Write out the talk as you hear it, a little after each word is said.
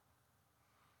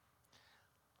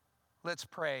Let's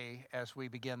pray as we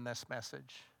begin this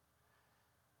message.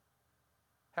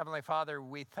 Heavenly Father,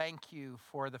 we thank you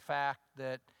for the fact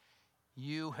that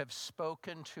you have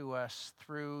spoken to us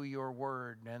through your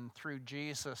word and through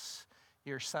Jesus,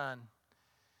 your Son.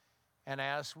 And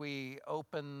as we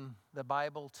open the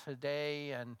Bible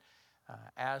today and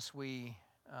as we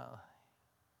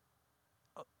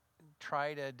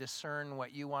try to discern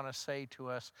what you want to say to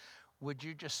us, would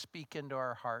you just speak into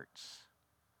our hearts?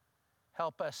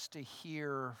 Help us to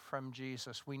hear from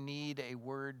Jesus. We need a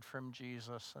word from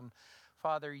Jesus. And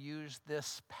Father, use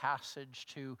this passage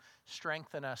to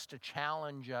strengthen us, to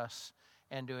challenge us,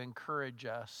 and to encourage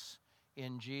us.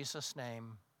 In Jesus'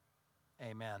 name,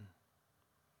 amen.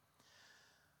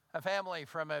 A family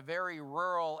from a very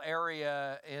rural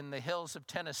area in the hills of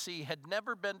Tennessee had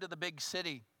never been to the big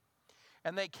city.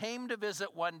 And they came to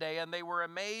visit one day, and they were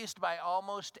amazed by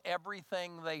almost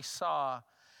everything they saw.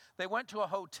 They went to a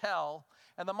hotel,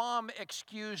 and the mom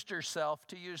excused herself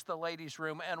to use the ladies'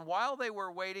 room. And while they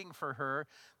were waiting for her,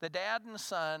 the dad and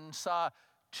son saw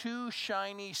two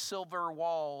shiny silver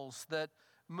walls that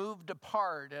moved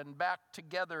apart and back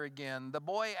together again. The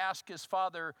boy asked his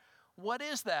father, "What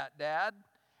is that, Dad?"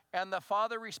 And the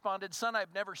father responded, "Son,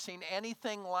 I've never seen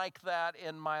anything like that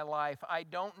in my life. I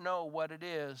don't know what it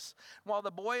is." While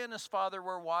the boy and his father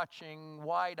were watching,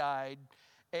 wide-eyed,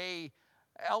 a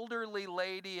elderly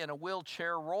lady in a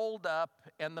wheelchair rolled up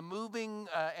and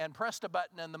and pressed a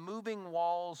button, and the moving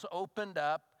walls opened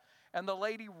up, and the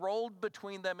lady rolled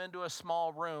between them into a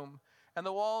small room, and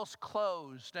the walls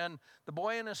closed, and the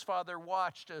boy and his father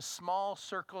watched as small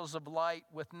circles of light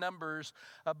with numbers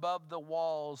above the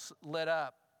walls lit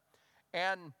up.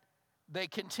 And they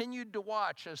continued to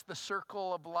watch as the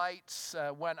circle of lights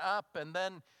went up, and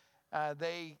then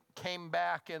they came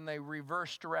back in the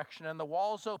reverse direction, and the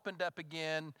walls opened up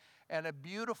again, and a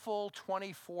beautiful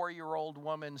 24-year-old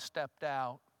woman stepped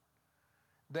out.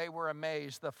 They were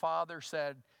amazed. The father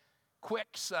said,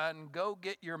 "Quick, son, go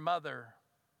get your mother."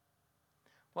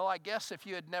 Well, I guess if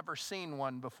you had never seen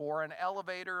one before, an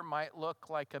elevator might look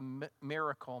like a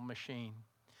miracle machine.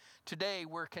 Today,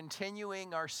 we're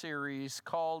continuing our series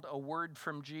called A Word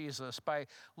from Jesus by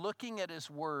looking at his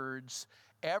words,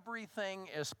 "Everything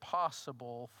is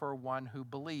possible for one who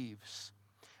believes."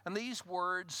 And these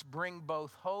words bring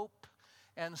both hope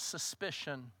and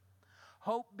suspicion.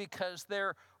 Hope because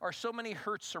there are so many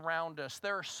hurts around us.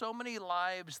 There are so many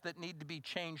lives that need to be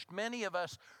changed. Many of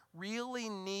us really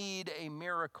need a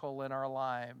miracle in our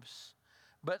lives.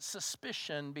 But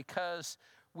suspicion because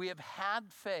we have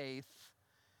had faith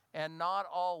and not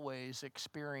always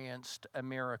experienced a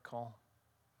miracle.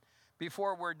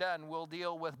 Before we're done, we'll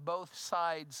deal with both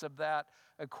sides of that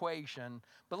equation.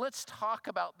 But let's talk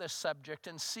about this subject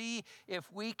and see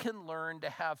if we can learn to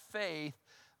have faith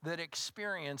that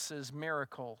experiences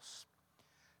miracles.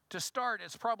 To start,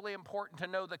 it's probably important to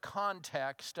know the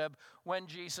context of when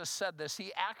Jesus said this.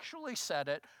 He actually said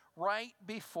it right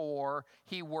before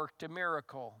he worked a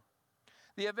miracle.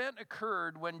 The event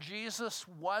occurred when Jesus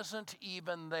wasn't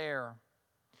even there.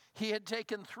 He had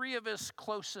taken 3 of his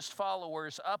closest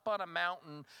followers up on a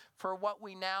mountain for what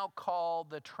we now call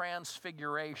the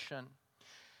Transfiguration.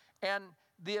 And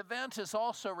the event is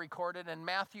also recorded in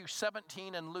Matthew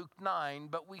 17 and Luke 9,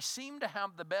 but we seem to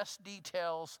have the best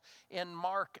details in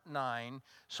Mark 9,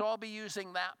 so I'll be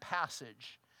using that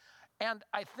passage. And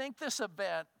I think this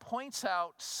event points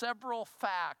out several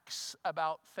facts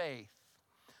about faith.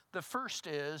 The first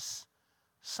is,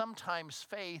 sometimes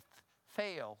faith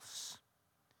fails.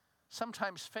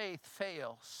 Sometimes faith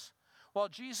fails. While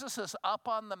Jesus is up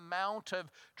on the Mount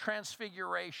of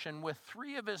Transfiguration with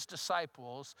 3 of his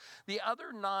disciples, the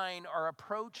other 9 are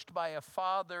approached by a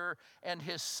father and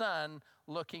his son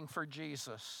looking for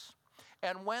Jesus.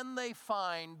 And when they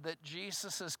find that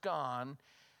Jesus is gone,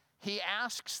 he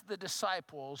asks the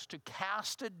disciples to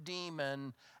cast a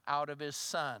demon out of his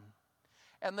son.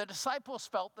 And the disciples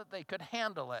felt that they could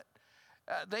handle it.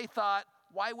 They thought,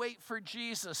 why wait for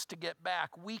Jesus to get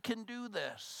back? We can do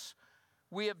this.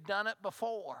 We have done it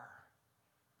before.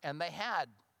 And they had.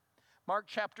 Mark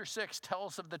chapter 6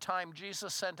 tells of the time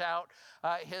Jesus sent out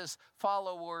his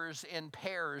followers in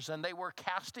pairs, and they were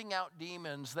casting out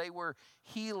demons. They were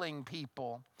healing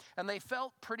people. And they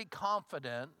felt pretty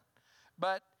confident,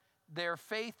 but their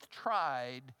faith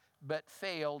tried but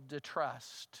failed to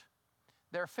trust.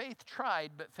 Their faith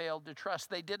tried but failed to trust.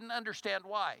 They didn't understand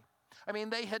why. I mean,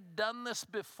 they had done this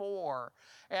before,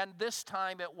 and this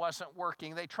time it wasn't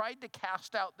working. They tried to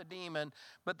cast out the demon,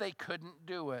 but they couldn't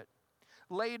do it.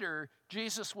 Later,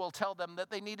 Jesus will tell them that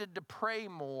they needed to pray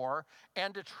more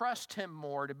and to trust him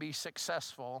more to be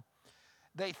successful.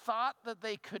 They thought that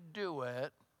they could do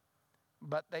it,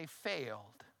 but they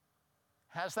failed.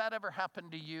 Has that ever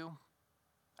happened to you?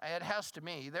 It has to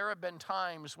me. There have been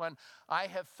times when I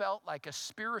have felt like a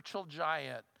spiritual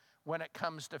giant when it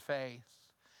comes to faith,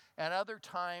 and other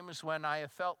times when I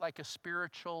have felt like a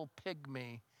spiritual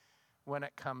pygmy when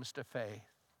it comes to faith.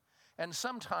 And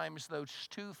sometimes those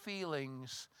two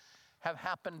feelings have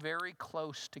happened very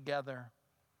close together.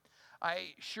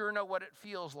 I sure know what it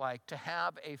feels like to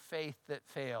have a faith that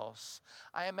fails.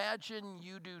 I imagine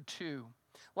you do too.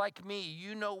 Like me,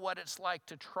 you know what it's like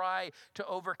to try to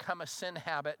overcome a sin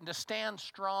habit and to stand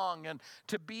strong and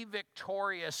to be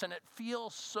victorious, and it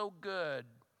feels so good.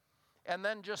 And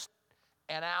then just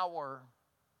an hour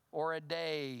or a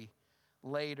day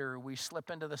later, we slip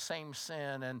into the same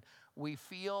sin and we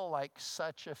feel like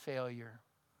such a failure.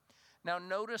 Now,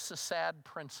 notice a sad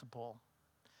principle.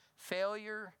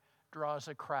 Failure draws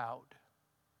a crowd.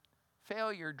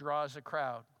 Failure draws a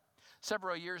crowd.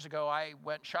 Several years ago, I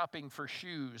went shopping for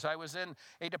shoes. I was in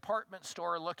a department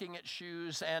store looking at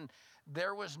shoes, and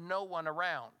there was no one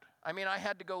around. I mean, I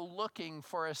had to go looking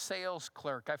for a sales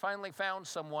clerk. I finally found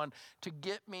someone to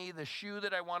get me the shoe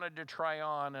that I wanted to try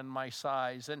on and my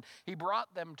size, and he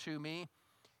brought them to me,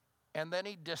 and then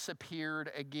he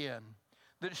disappeared again.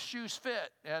 The shoes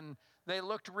fit, and they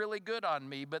looked really good on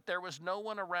me, but there was no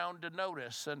one around to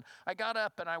notice. And I got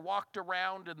up and I walked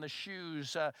around in the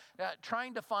shoes,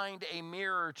 trying to find a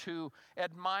mirror to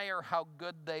admire how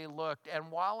good they looked. And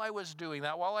while I was doing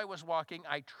that, while I was walking,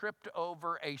 I tripped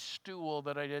over a stool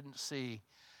that I didn't see.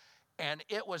 And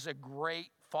it was a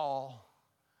great fall.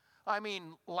 I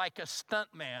mean, like a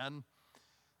stuntman,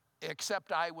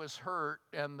 except I was hurt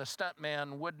and the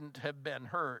stuntman wouldn't have been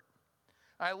hurt.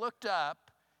 I looked up,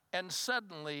 and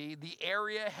suddenly, the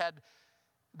area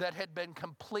that had been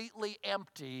completely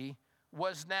empty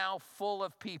was now full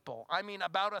of people. I mean,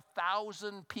 about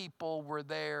 1,000 people were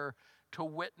there to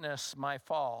witness my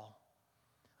fall.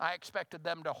 I expected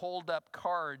them to hold up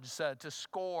cards to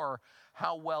score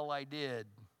how well I did.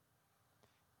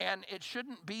 And it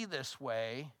shouldn't be this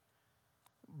way,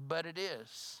 but it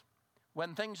is.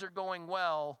 When things are going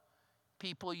well,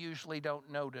 people usually don't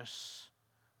notice.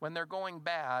 When they're going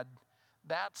bad,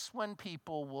 that's when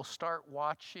people will start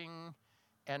watching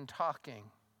and talking.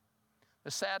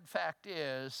 The sad fact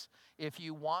is, if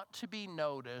you want to be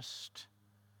noticed,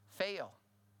 fail.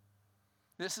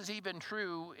 This is even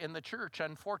true in the church.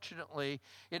 Unfortunately,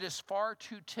 it is far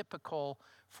too typical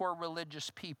for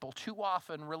religious people. Too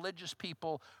often, religious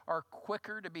people are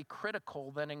quicker to be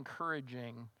critical than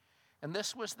encouraging. And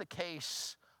this was the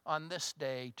case on this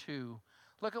day too.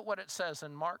 Look at what it says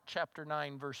in Mark chapter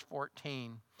 9, verse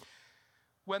 14.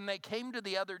 When they came to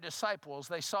the other disciples,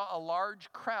 they saw a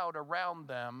large crowd around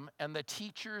them and the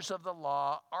teachers of the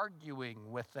law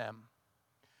arguing with them.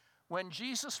 When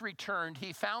Jesus returned,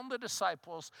 he found the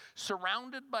disciples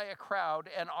surrounded by a crowd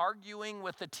and arguing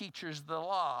with the teachers of the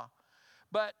law.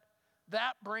 But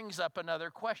that brings up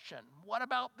another question. What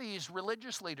about these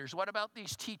religious leaders? What about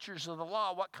these teachers of the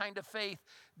law? What kind of faith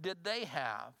did they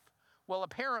have? Well,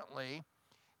 apparently,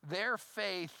 their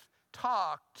faith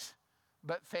talked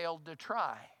but failed to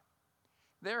try.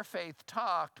 Their faith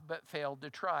talked but failed to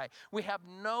try. We have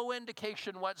no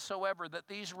indication whatsoever that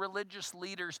these religious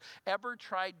leaders ever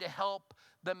tried to help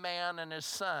the man and his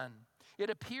son. It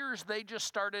appears they just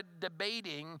started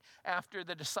debating after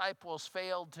the disciples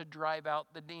failed to drive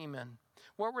out the demon.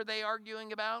 What were they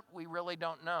arguing about? We really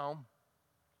don't know.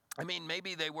 I mean,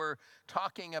 maybe they were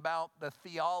talking about the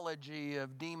theology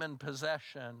of demon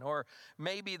possession, or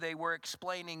maybe they were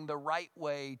explaining the right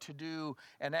way to do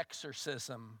an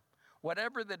exorcism.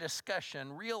 Whatever the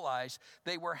discussion, realize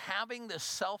they were having this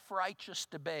self-righteous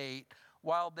debate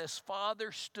while this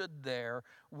father stood there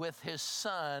with his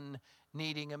son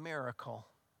needing a miracle.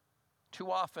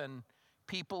 Too often,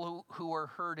 people who are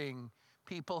hurting,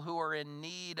 people who are in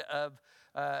need of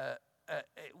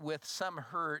with some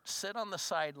hurt, sit on the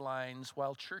sidelines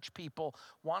while church people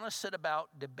want to sit about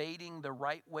debating the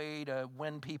right way to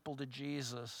win people to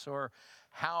Jesus, or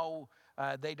how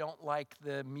they don't like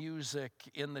the music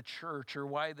in the church, or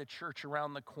why the church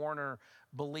around the corner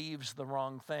believes the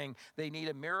wrong thing. They need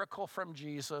a miracle from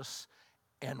Jesus,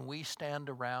 and we stand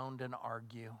around and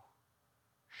argue.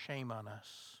 Shame on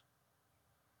us.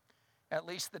 At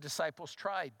least the disciples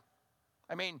tried.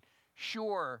 I mean,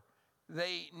 sure,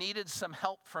 they needed some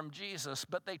help from Jesus,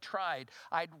 but they tried.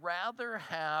 I'd rather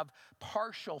have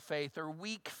partial faith or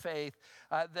weak faith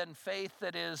than faith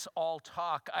that is all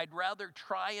talk. I'd rather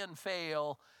try and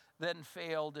fail than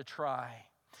fail to try.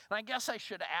 And I guess I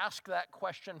should ask that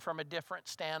question from a different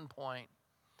standpoint.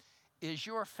 Is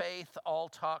your faith all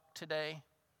talk today?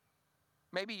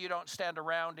 Maybe you don't stand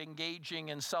around engaging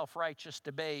in self-righteous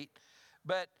debate,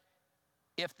 But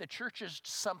if the church is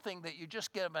something that you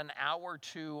just give an hour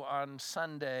to on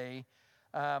Sunday,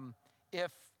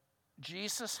 if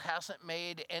Jesus hasn't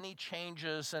made any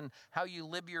changes in how you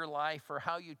live your life or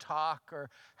how you talk or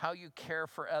how you care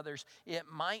for others, it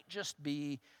might just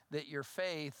be that your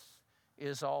faith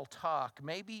is all talk.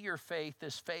 Maybe your faith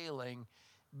is failing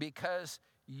because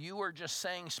you are just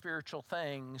saying spiritual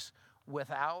things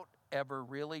without ever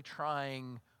really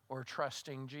trying or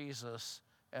trusting Jesus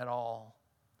at all.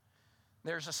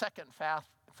 There's a second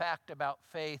fact about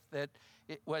faith that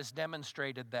it was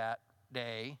demonstrated that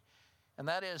day, and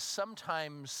that is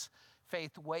sometimes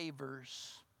faith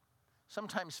wavers.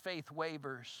 Sometimes faith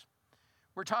wavers.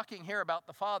 We're talking here about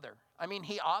the Father. I mean,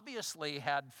 he obviously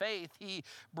had faith. He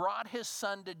brought his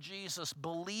son to Jesus,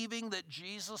 believing that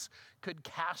Jesus could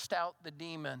cast out the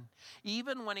demon.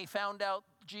 Even when he found out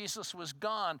Jesus was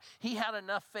gone, he had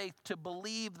enough faith to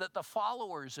believe that the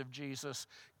followers of Jesus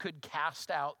could cast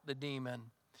out the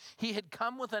demon. He had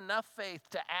come with enough faith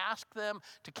to ask them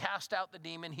to cast out the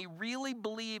demon. He really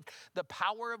believed the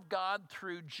power of God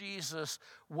through Jesus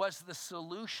was the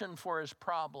solution for his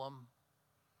problem.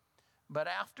 But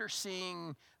after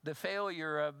seeing the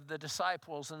failure of the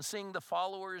disciples and seeing the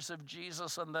followers of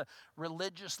Jesus and the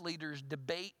religious leaders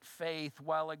debate faith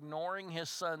while ignoring his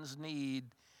son's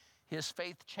need, his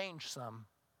faith changed some.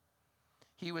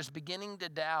 He was beginning to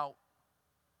doubt,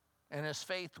 and his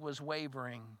faith was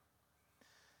wavering.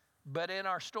 But in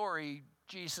our story,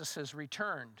 Jesus has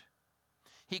returned.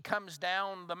 He comes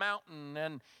down the mountain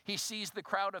and he sees the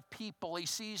crowd of people. He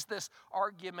sees this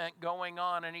argument going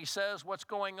on and he says, "What's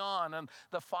going on?" And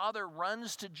the Father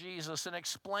runs to Jesus and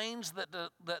explains that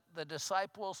the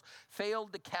disciples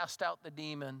failed to cast out the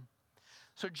demon.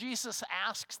 So Jesus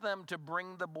asks them to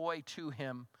bring the boy to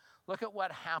him. Look at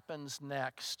what happens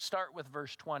next. Start with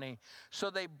verse 20. So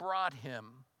they brought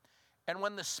him. And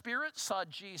when the spirit saw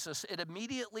Jesus, it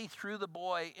immediately threw the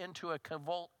boy into a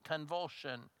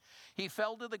convulsion. He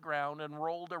fell to the ground and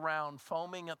rolled around,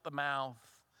 foaming at the mouth.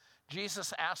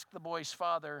 Jesus asked the boy's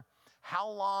father, "How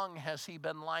long has he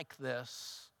been like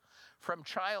this?" "From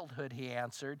childhood," he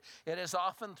answered. "It has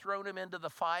often thrown him into the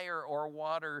fire or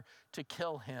water to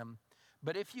kill him.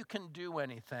 But if you can do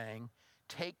anything,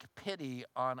 take pity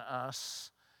on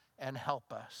us and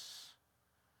help us."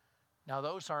 Now,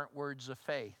 those aren't words of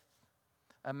faith.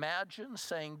 Imagine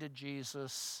saying to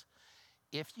Jesus,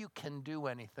 "If you can do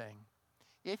anything,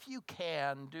 if you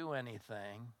can do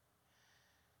anything,"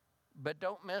 but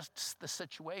don't miss the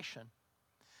situation.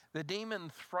 The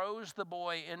demon throws the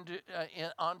boy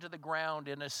onto the ground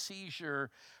in a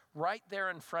seizure right there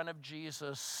in front of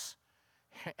Jesus.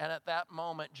 And at that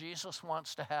moment, Jesus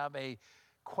wants to have a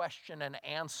question and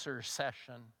answer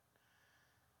session.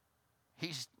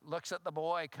 He looks at the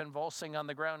boy convulsing on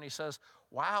the ground and he says,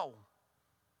 "Wow,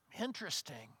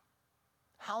 interesting.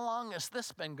 How long has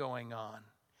this been going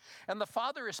on?" And the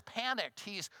father is panicked.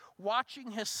 He's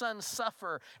watching his son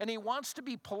suffer, and he wants to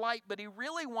be polite, but he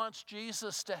really wants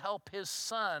Jesus to help his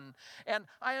son. And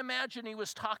I imagine he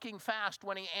was talking fast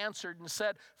when he answered and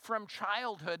said, "From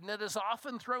childhood, and it has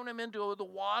often thrown him into the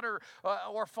water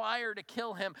or fire to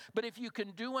kill him. But if you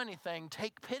can do anything,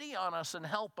 take pity on us and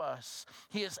help us."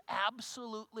 He is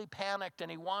absolutely panicked, and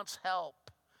he wants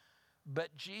help.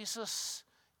 But Jesus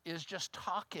is just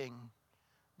talking,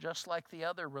 just like the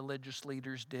other religious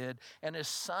leaders did. And his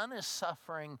son is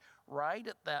suffering right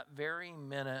at that very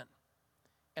minute.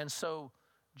 And so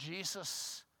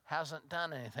Jesus hasn't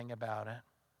done anything about it.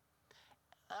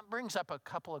 That brings up a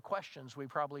couple of questions we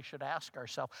probably should ask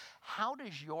ourselves. How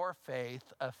does your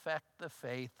faith affect the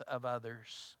faith of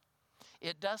others?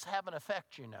 It does have an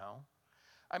effect, you know.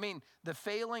 I mean, the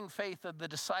failing faith of the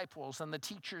disciples and the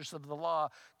teachers of the law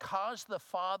caused the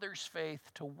Father's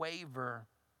faith to waver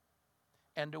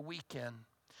and to weaken.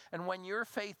 And when your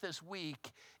faith is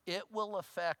weak, it will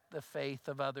affect the faith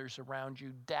of others around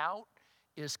you. Doubt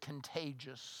is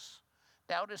contagious.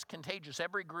 Doubt is contagious.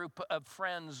 Every group of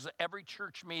friends, every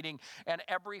church meeting, and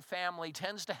every family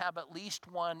tends to have at least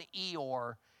one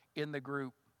Eeyore in the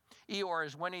group. Eeyore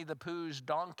is Winnie the Pooh's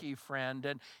donkey friend,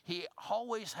 and he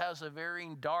always has a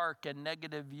very dark and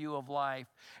negative view of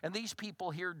life. And these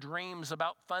people hear dreams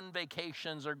about fun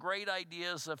vacations or great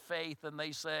ideas of faith, and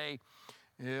they say,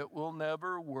 "It will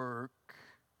never work.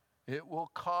 It will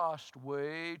cost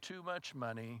way too much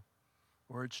money,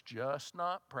 or it's just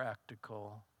not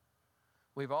practical."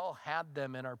 We've all had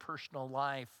them in our personal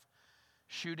life,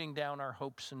 shooting down our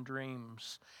hopes and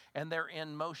dreams. And they're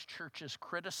in most churches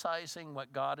criticizing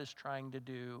what God is trying to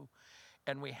do.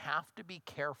 And we have to be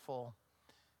careful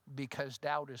because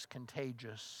doubt is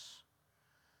contagious.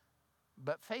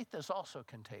 But faith is also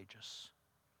contagious.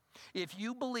 If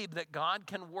you believe that God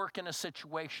can work in a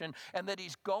situation and that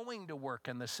he's going to work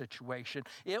in the situation,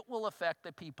 it will affect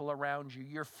the people around you.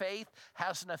 Your faith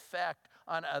has an effect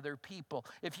on other people.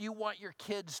 If you want your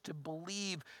kids to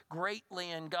believe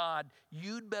greatly in God,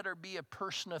 you'd better be a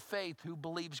person of faith who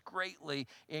believes greatly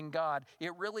in God.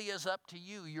 It really is up to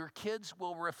you. Your kids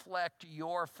will reflect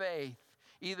your faith.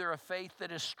 Either a faith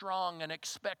that is strong and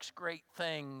expects great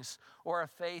things, or a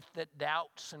faith that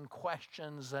doubts and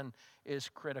questions and is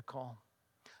critical.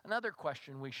 Another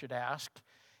question we should ask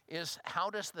is, how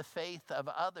does the faith of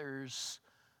others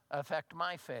affect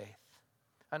my faith?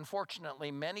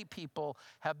 Unfortunately, many people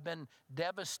have been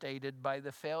devastated by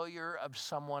the failure of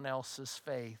someone else's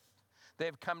faith.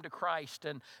 They've come to Christ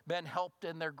and been helped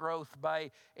in their growth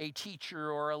by a teacher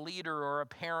or a leader or a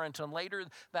parent, and later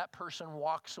that person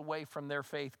walks away from their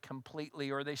faith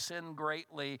completely, or they sin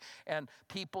greatly, and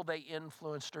people they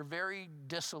influenced are very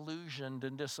disillusioned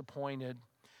and disappointed.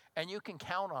 And you can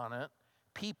count on it.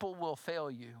 People will fail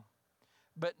you.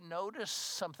 But notice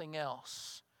something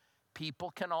else.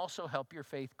 People can also help your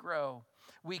faith grow.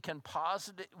 We can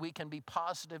be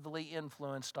positively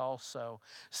influenced also.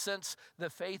 Since the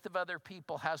faith of other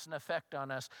people has an effect on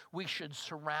us, we should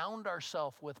surround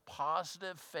ourselves with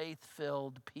positive,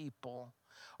 faith-filled people.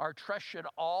 Our trust should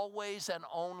always and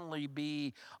only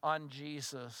be on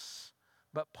Jesus.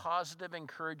 But positive,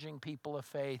 encouraging people of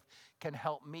faith can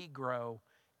help me grow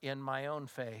in my own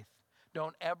faith.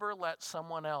 Don't ever let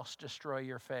someone else destroy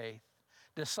your faith.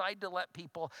 Decide to let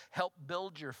people help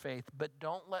build your faith, but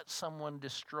don't let someone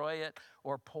destroy it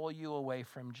or pull you away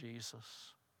from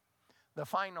Jesus. The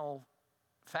final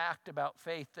fact about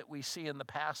faith that we see in the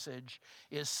passage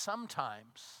is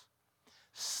sometimes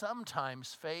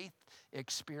faith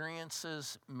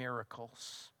experiences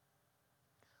miracles.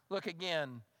 Look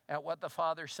again at what the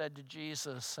Father said to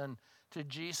Jesus and to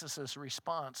Jesus'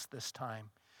 response this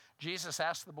time. Jesus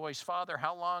asked the boy's father,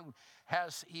 "How long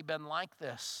has he been like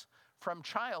this?" "From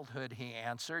childhood," he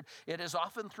answered. "It has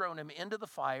often thrown him into the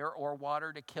fire or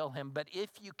water to kill him. But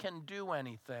if you can do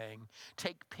anything,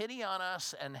 take pity on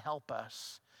us and help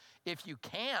us." "If you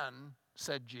can,"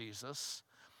 said Jesus,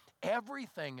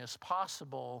 "everything is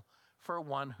possible for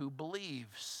one who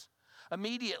believes."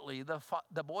 Immediately,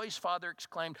 the boy's father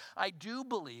exclaimed, "I do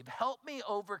believe. Help me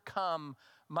overcome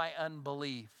my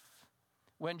unbelief."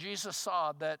 When Jesus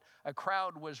saw that a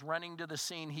crowd was running to the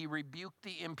scene, he rebuked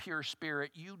the impure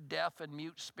spirit. "You deaf and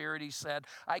mute spirit," he said,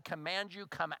 "I command you,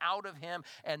 come out of him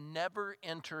and never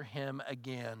enter him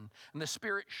again." And the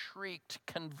spirit shrieked,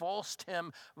 convulsed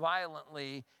him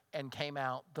violently, and came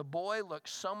out. The boy looked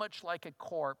so much like a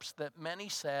corpse that many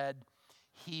said,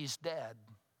 "He's dead."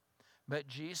 But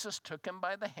Jesus took him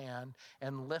by the hand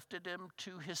and lifted him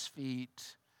to his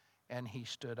feet, and he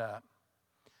stood up.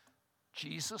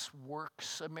 Jesus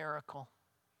works a miracle.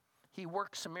 He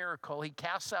works a miracle. He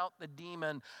casts out the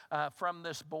demon from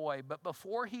this boy. But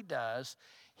before he does,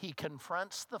 he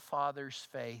confronts the father's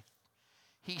faith.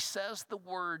 He says the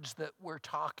words that we're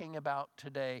talking about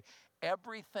today.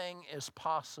 Everything is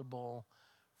possible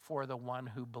for the one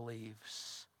who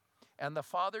believes. And the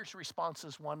father's response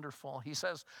is wonderful. He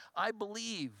says, "I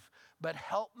believe, but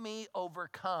help me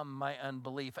overcome my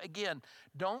unbelief." Again,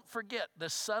 don't forget,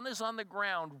 the son is on the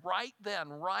ground right then,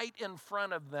 right in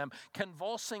front of them,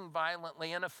 convulsing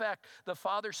violently. In effect, the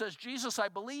father says, "Jesus, I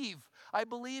believe,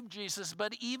 Jesus,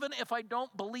 but even if I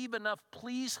don't believe enough,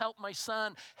 please help my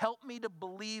son. Help me to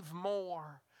believe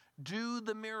more. Do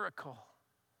the miracle."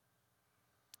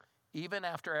 Even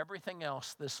after everything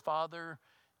else, this father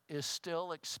is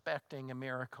still expecting a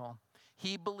miracle.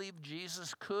 He believed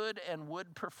Jesus could and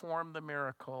would perform the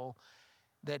miracle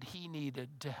that he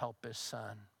needed to help his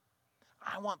son.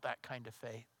 I want that kind of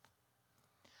faith.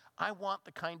 I want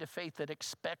the kind of faith that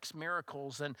expects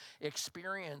miracles and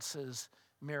experiences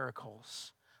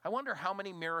miracles. I wonder how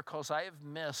many miracles I have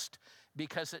missed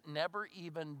because it never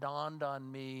even dawned on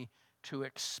me to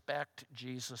expect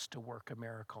Jesus to work a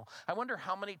miracle. I wonder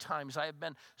how many times I have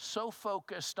been so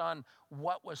focused on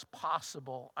what was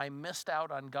possible, I missed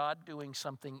out on God doing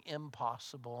something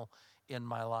impossible in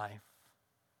my life.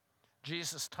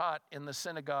 Jesus taught in the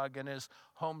synagogue in his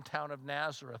hometown of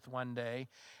Nazareth one day,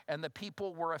 and the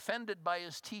people were offended by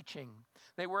his teaching.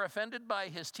 They were offended by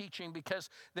his teaching because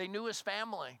they knew his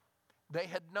family. They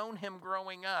had known him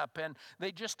growing up, and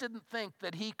they just didn't think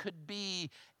that he could be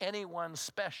anyone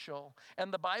special.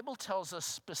 And the Bible tells us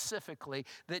specifically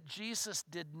that Jesus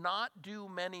did not do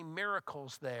many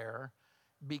miracles there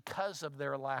because of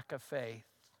their lack of faith.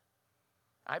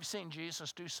 I've seen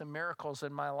Jesus do some miracles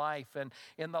in my life and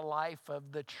in the life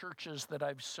of the churches that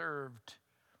I've served.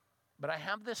 But I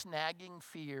have this nagging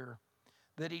fear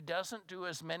that he doesn't do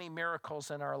as many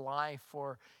miracles in our life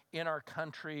or in our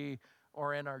country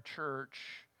or in our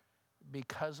church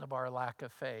because of our lack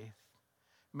of faith.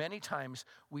 Many times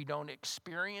we don't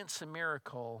experience a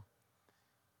miracle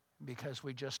because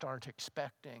we just aren't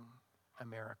expecting a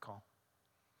miracle.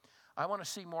 I want to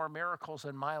see more miracles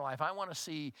in my life. I want to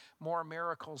see more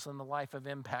miracles in the life of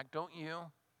Impact, don't you?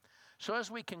 So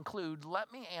as we conclude,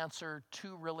 let me answer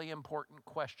two really important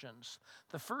questions.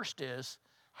 The first is,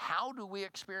 how do we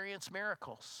experience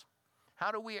miracles?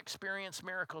 How do we experience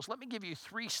miracles? Let me give you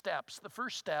 3 steps. The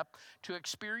first step to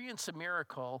experience a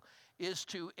miracle is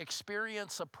to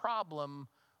experience a problem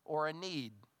or a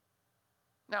need.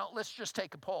 Now, let's just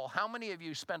take a poll. How many of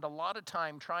you spend a lot of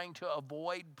time trying to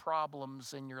avoid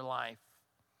problems in your life?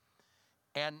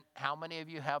 And how many of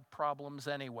you have problems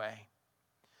anyway?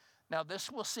 Now, this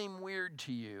will seem weird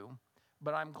to you,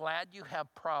 but I'm glad you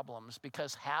have problems,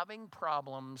 because having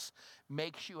problems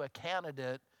makes you a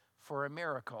candidate for a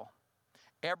miracle.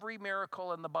 Every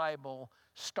miracle in the Bible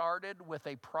started with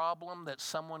a problem that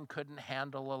someone couldn't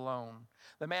handle alone.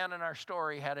 The man in our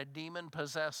story had a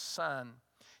demon-possessed son.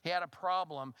 He had a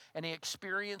problem, and he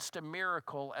experienced a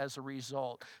miracle as a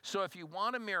result. So if you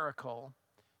want a miracle,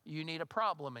 you need a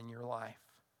problem in your life.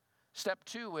 Step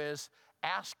 2 is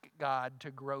ask God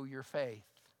to grow your faith.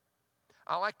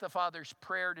 I like the Father's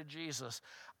prayer to Jesus.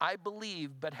 I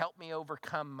believe, but help me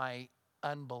overcome my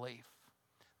unbelief.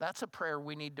 That's a prayer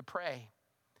we need to pray.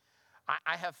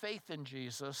 I have faith in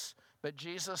Jesus, but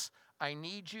Jesus, I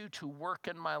need you to work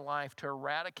in my life to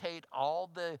eradicate all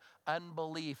the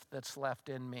unbelief that's left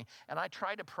in me. And I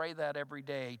try to pray that every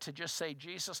day, to just say,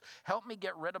 Jesus, help me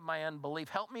get rid of my unbelief.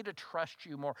 Help me to trust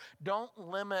you more. Don't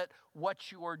limit what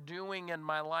you are doing in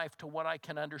my life to what I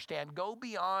can understand. Go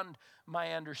beyond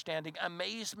my understanding.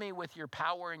 Amaze me with your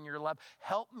power and your love.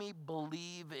 Help me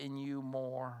believe in you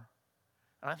more.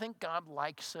 And I think God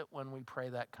likes it when we pray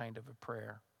that kind of a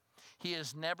prayer. He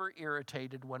is never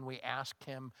irritated when we ask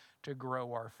him to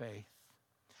grow our faith.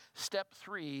 Step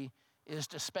 3 is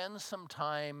to spend some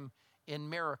time in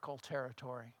miracle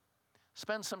territory.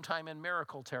 Spend some time in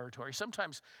miracle territory.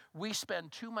 Sometimes we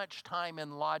spend too much time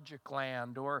in logic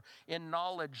land or in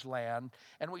knowledge land,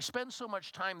 and we spend so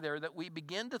much time there that we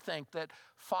begin to think that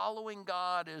following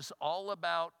God is all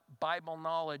about Bible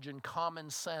knowledge and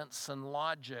common sense and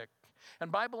logic.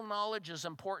 And Bible knowledge is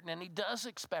important, and he does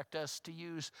expect us to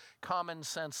use common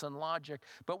sense and logic.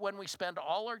 But when we spend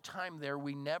all our time there,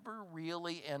 we never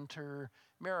really enter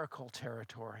miracle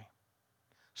territory.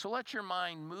 So let your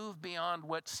mind move beyond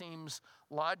what seems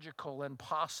logical and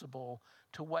possible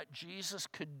to what Jesus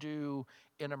could do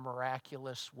in a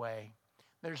miraculous way.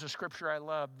 There's a scripture I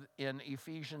love in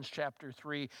Ephesians chapter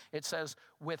 3. It says,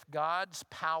 with God's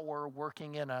power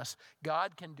working in us,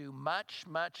 God can do much,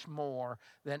 much more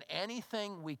than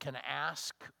anything we can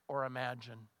ask or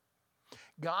imagine.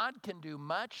 God can do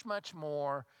much, much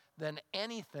more than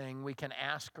anything we can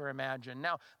ask or imagine.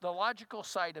 Now, the logical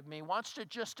side of me wants to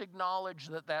just acknowledge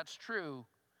that that's true,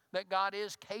 that God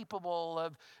is capable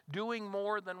of doing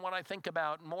more than what I think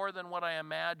about, more than what I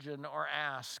imagine or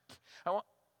ask.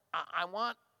 I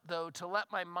want, though, to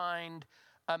let my mind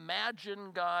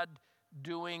imagine God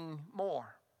doing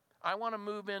more. I want to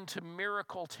move into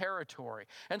miracle territory.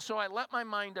 And so I let my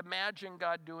mind imagine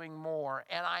God doing more,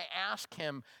 and I ask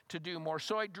him to do more.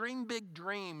 So I dream big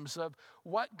dreams of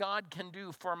what God can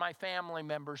do for my family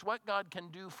members, what God can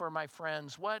do for my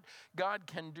friends, what God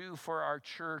can do for our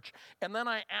church. And then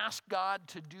I ask God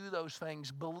to do those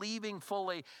things, believing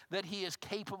fully that he is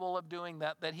capable of doing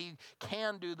that he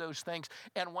can do those things.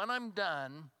 And when I'm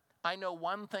done, I know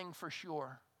one thing for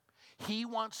sure. He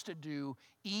wants to do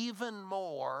even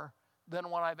more than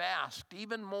what I've asked,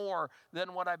 even more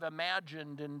than what I've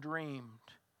imagined and dreamed.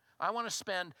 I want to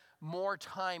spend more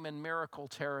time in miracle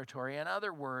territory. In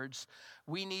other words,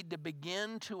 we need to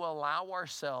begin to allow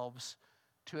ourselves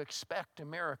to expect a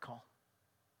miracle.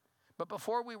 But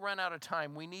before we run out of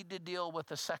time, we need to deal with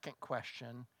the second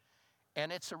question,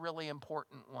 and it's a really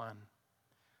important one.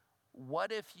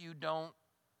 What if you don't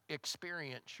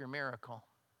experience your miracle?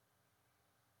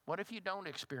 What if you don't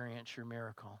experience your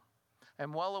miracle?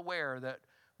 I'm well aware that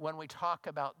when we talk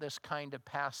about this kind of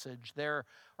passage, there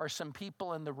are some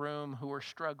people in the room who are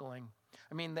struggling.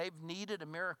 I mean, they've needed a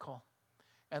miracle,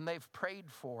 and they've prayed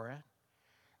for it,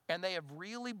 and they have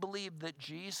really believed that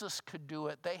Jesus could do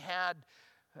it. They had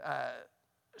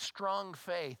strong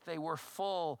faith. They were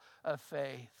full of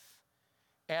faith,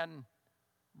 and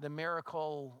the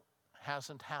miracle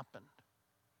hasn't happened.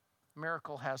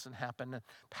 Miracle hasn't happened. And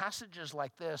passages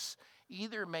like this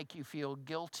either make you feel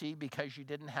guilty because you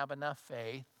didn't have enough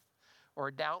faith, or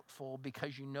doubtful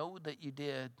because you know that you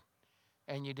did.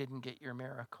 and you didn't get your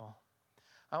miracle.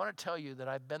 I want to tell you that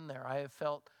I've been there. I have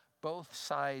felt both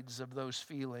sides of those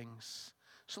feelings.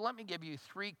 So let me give you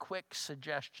 3 quick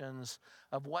suggestions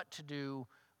of what to do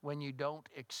when you don't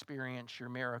experience your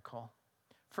miracle.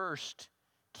 First,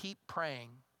 keep praying.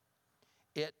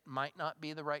 It might not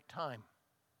be the right time.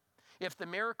 If the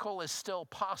miracle is still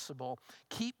possible,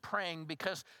 keep praying,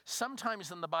 because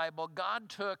sometimes in the Bible, God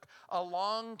took a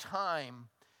long time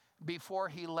before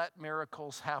he let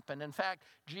miracles happen. In fact,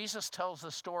 Jesus tells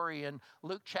a story in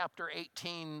Luke chapter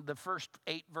 18, the first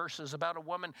 8 verses, about a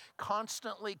woman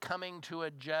constantly coming to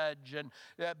a judge and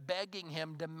begging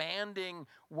him, demanding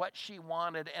what she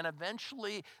wanted. And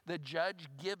eventually the judge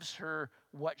gives her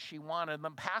what she wanted.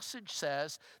 The passage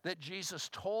says that Jesus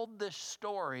told this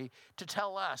story to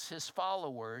tell us, his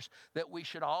followers, that we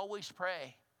should always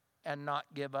pray and not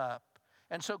give up.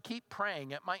 And so keep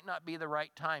praying. It might not be the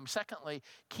right time. Secondly,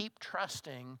 keep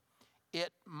trusting.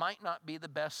 It might not be the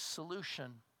best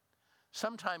solution.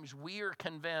 Sometimes we are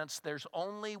convinced there's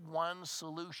only one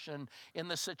solution in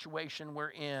the situation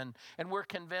we're in, and we're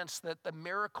convinced that the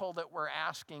miracle that we're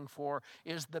asking for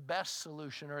is the best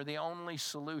solution or the only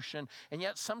solution. And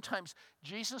yet sometimes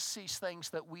Jesus sees things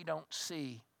that we don't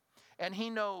see. And he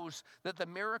knows that the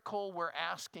miracle we're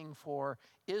asking for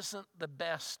isn't the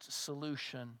best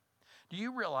solution. Do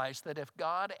you realize that if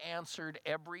God answered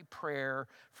every prayer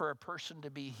for a person to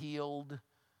be healed,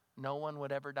 no one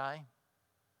would ever die?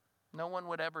 No one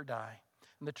would ever die.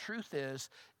 And the truth is,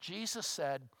 Jesus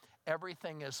said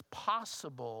everything is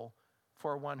possible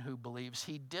for one who believes.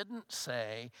 He didn't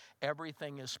say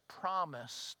everything is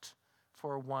promised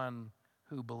for one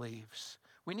who believes.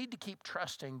 We need to keep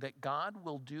trusting that God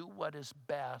will do what is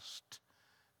best,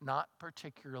 not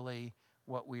particularly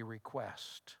what we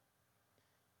request.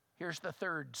 Here's the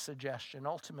third suggestion.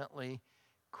 Ultimately,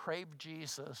 crave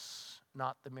Jesus,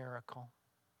 not the miracle.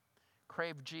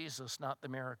 Crave Jesus, not the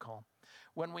miracle.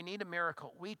 When we need a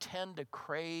miracle, we tend to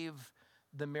crave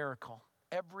the miracle.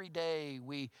 Every day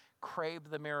we crave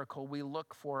the miracle, we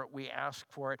look for it, we ask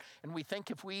for it, and we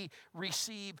think if we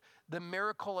receive the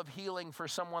miracle of healing for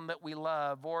someone that we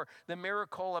love, or the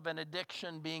miracle of an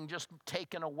addiction being just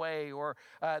taken away, or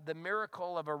the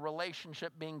miracle of a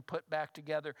relationship being put back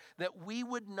together, that we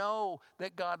would know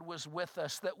that God was with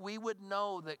us, that we would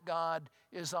know that God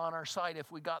is on our side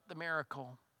if we got the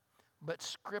miracle. But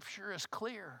Scripture is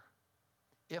clear.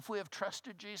 If we have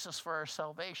trusted Jesus for our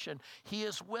salvation, he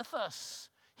is with us.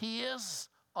 He is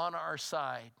on our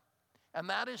side. And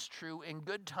that is true in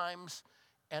good times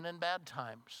and in bad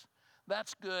times.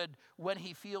 That's good when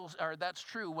he feels, or that's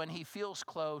true when he feels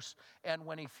close and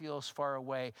when he feels far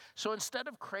away. So instead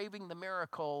of craving the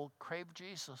miracle, crave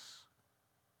Jesus.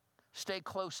 Stay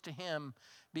close to him,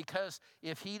 because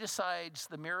if he decides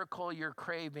the miracle you're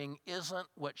craving isn't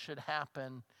what should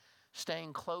happen,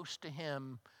 staying close to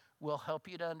him will help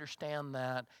you to understand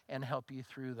that and help you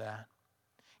through that.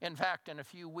 In fact, in a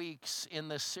few weeks in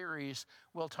this series,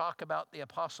 we'll talk about the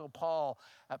Apostle Paul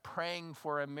praying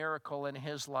for a miracle in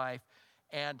his life.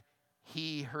 And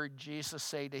he heard Jesus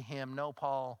say to him, "No,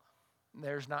 Paul,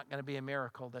 there's not going to be a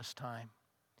miracle this time."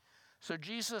 So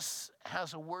Jesus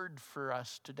has a word for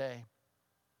us today.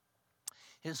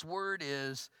 His word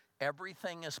is,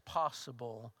 everything is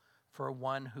possible for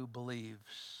one who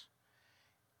believes.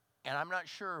 And I'm not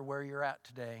sure where you're at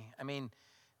today. I mean,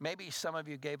 maybe some of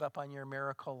you gave up on your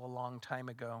miracle a long time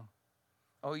ago.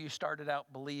 Oh, you started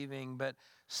out believing, but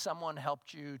someone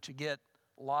helped you to get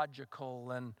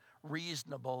logical and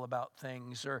reasonable about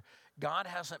things. Or God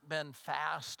hasn't been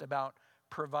fast about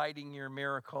providing your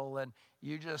miracle, and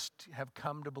you just have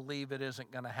come to believe it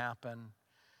isn't going to happen.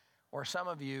 Or some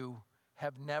of you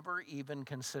have never even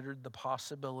considered the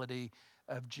possibility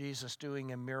of Jesus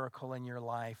doing a miracle in your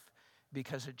life,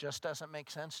 because it just doesn't make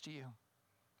sense to you.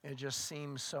 It just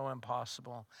seems so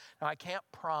impossible. Now, I can't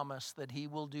promise that he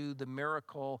will do the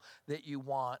miracle that you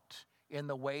want in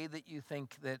the way that you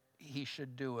think that he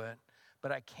should do it.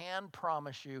 But I can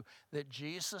promise you that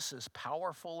Jesus is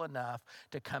powerful enough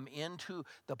to come into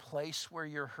the place where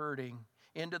you're hurting,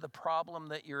 into the problem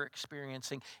that you're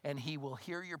experiencing, and he will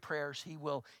hear your prayers. He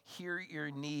will hear your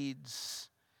needs,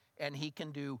 and he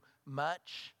can do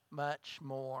much, much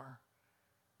more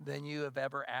than you have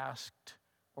ever asked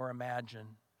or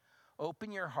imagined.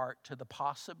 Open your heart to the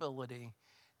possibility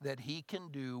that he can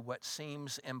do what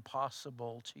seems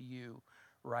impossible to you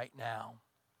right now.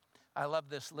 I love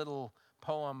this little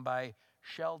poem by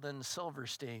Sheldon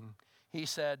Silverstein. He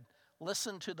said,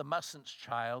 "Listen to the mustn'ts,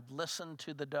 child, listen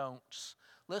to the don'ts.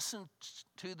 Listen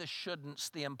to the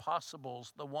shouldn'ts, the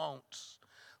impossibles, the won'ts.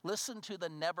 Listen to the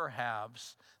never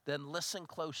haves, then listen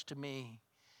close to me.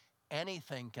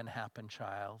 Anything can happen,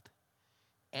 child.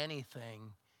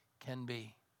 anything can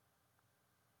be.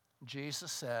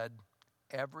 Jesus said,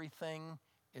 everything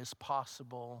is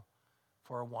possible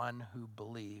for one who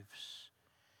believes.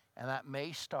 And that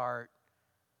may start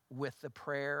with the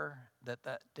prayer that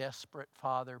that desperate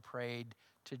father prayed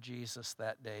to Jesus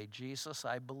that day. Jesus,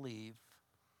 I believe,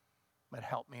 but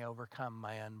help me overcome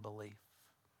my unbelief.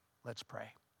 Let's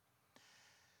pray.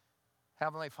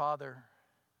 Heavenly Father,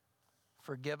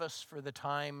 forgive us for the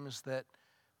times that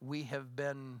we have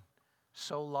been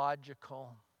so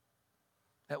logical,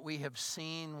 that we have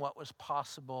seen what was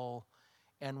possible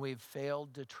and we've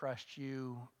failed to trust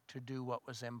you to do what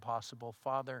was impossible.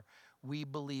 Father, we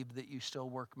believe that you still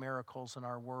work miracles in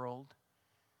our world,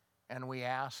 and we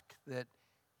ask that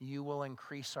you will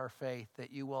increase our faith,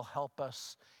 that you will help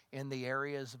us in the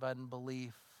areas of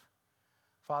unbelief.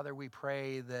 Father, we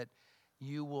pray that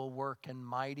you will work in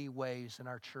mighty ways in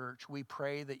our church. We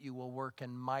pray that you will work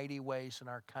in mighty ways in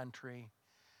our country.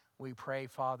 We pray,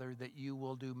 Father, that you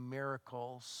will do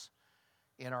miracles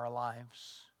in our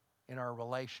lives, in our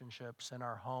relationships, in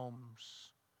our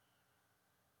homes.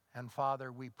 And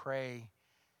Father, we pray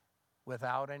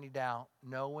without any doubt,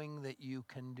 knowing that you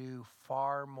can do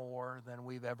far more than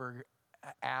we've ever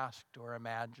asked or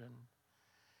imagined.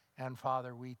 And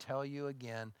Father, we tell you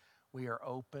again, we are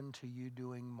open to you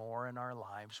doing more in our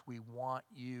lives. We want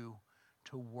you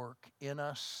to work in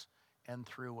us and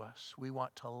through us. We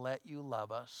want to let you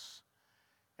love us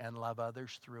and love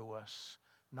others through us,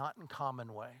 not in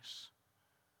common ways,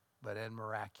 but in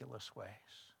miraculous ways.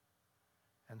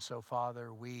 And so,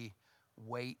 Father, we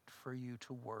wait for you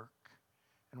to work,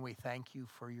 and we thank you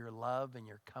for your love and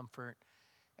your comfort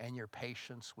and your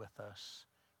patience with us.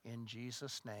 In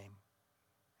Jesus' name,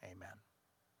 amen.